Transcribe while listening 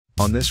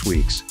On this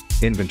week's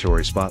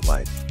Inventory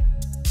Spotlight,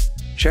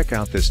 check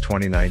out this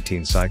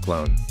 2019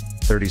 Cyclone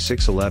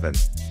 3611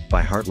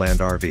 by Heartland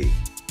RV.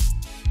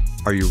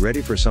 Are you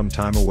ready for some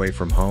time away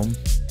from home,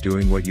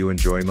 doing what you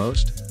enjoy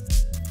most?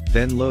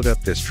 Then load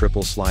up this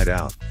triple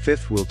slide-out,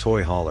 fifth-wheel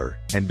toy hauler,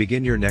 and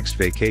begin your next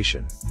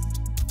vacation.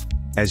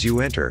 As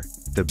you enter,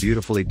 the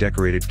beautifully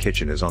decorated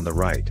kitchen is on the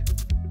right.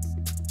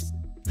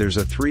 There's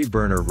a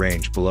 3-burner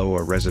range below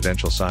a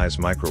residential-size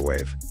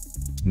microwave,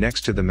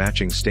 next to the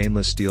matching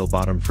stainless steel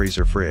bottom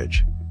freezer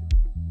fridge.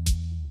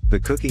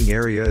 The cooking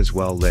area is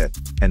well lit,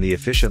 and the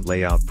efficient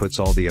layout puts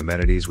all the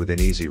amenities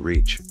within easy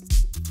reach.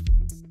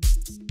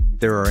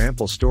 There are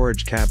ample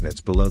storage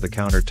cabinets below the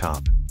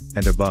countertop,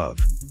 and above.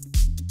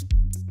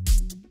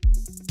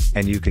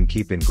 And you can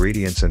keep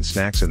ingredients and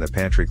snacks in the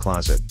pantry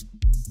closet,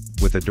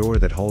 with a door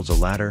that holds a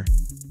ladder,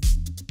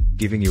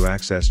 giving you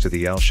access to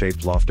the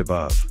L-shaped loft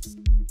above.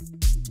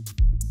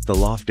 The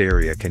loft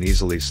area can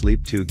easily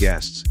sleep 2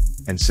 guests,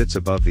 and sits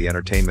above the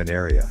entertainment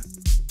area.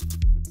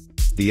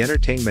 The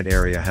entertainment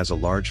area has a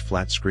large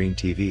flat-screen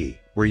TV,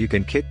 where you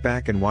can kick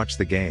back and watch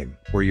the game,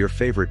 or your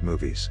favorite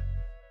movies.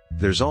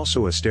 There's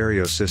also a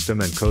stereo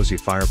system and cozy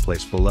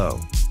fireplace below.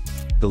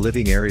 The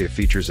living area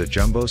features a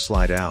jumbo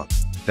slide-out,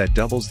 that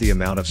doubles the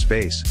amount of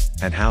space,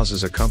 and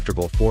houses a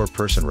comfortable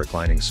 4-person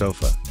reclining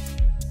sofa.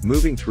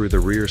 Moving through the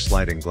rear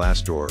sliding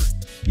glass door,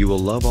 you will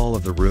love all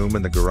of the room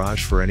in the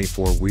garage for any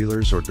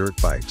 4-wheelers or dirt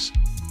bikes.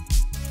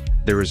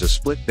 There is a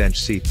split bench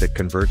seat that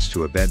converts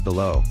to a bed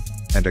below,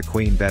 and a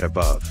queen bed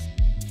above.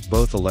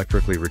 Both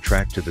electrically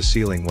retract to the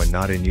ceiling when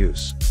not in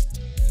use.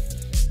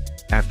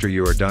 After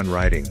you are done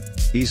riding,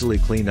 easily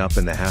clean up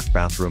in the half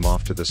bathroom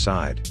off to the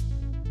side,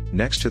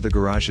 next to the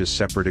garage's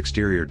separate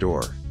exterior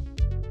door.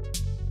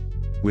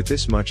 With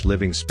this much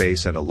living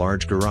space and a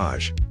large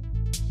garage,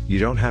 you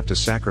don't have to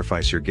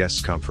sacrifice your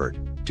guests' comfort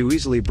to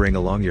easily bring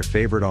along your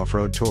favorite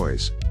off-road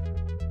toys.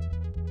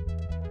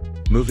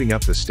 Moving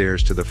up the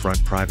stairs to the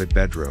front private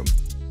bedroom,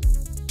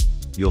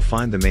 you'll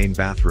find the main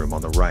bathroom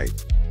on the right,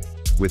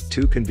 with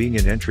 2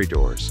 convenient entry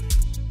doors.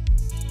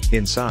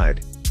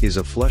 Inside is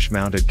a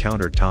flush-mounted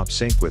countertop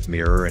sink with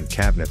mirror and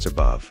cabinets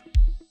above.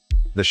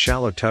 The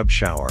shallow tub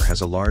shower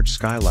has a large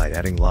skylight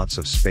adding lots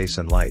of space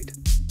and light.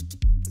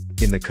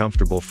 In the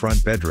comfortable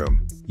front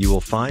bedroom, you will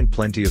find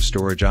plenty of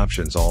storage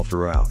options all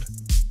throughout.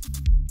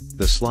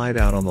 The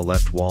slide-out on the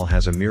left wall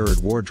has a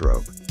mirrored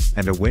wardrobe,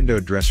 and a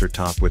window dresser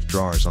top with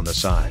drawers on the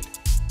side.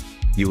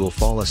 You will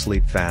fall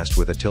asleep fast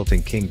with a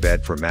tilting king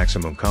bed for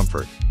maximum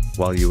comfort,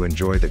 while you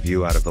enjoy the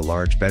view out of the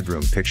large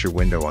bedroom picture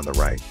window on the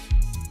right.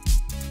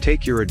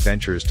 Take your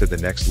adventures to the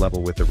next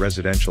level with the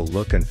residential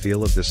look and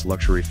feel of this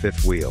luxury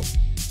 5th wheel.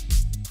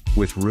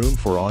 With room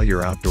for all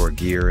your outdoor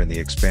gear and the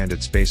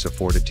expanded space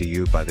afforded to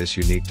you by this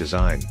unique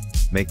design,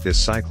 make this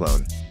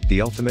Cyclone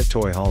the ultimate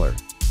toy hauler.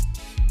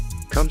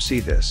 Come see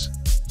this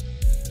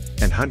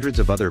and hundreds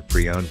of other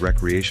pre-owned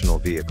recreational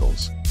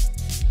vehicles.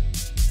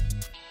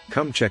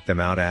 Come check them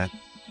out at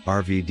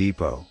RV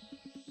Depot.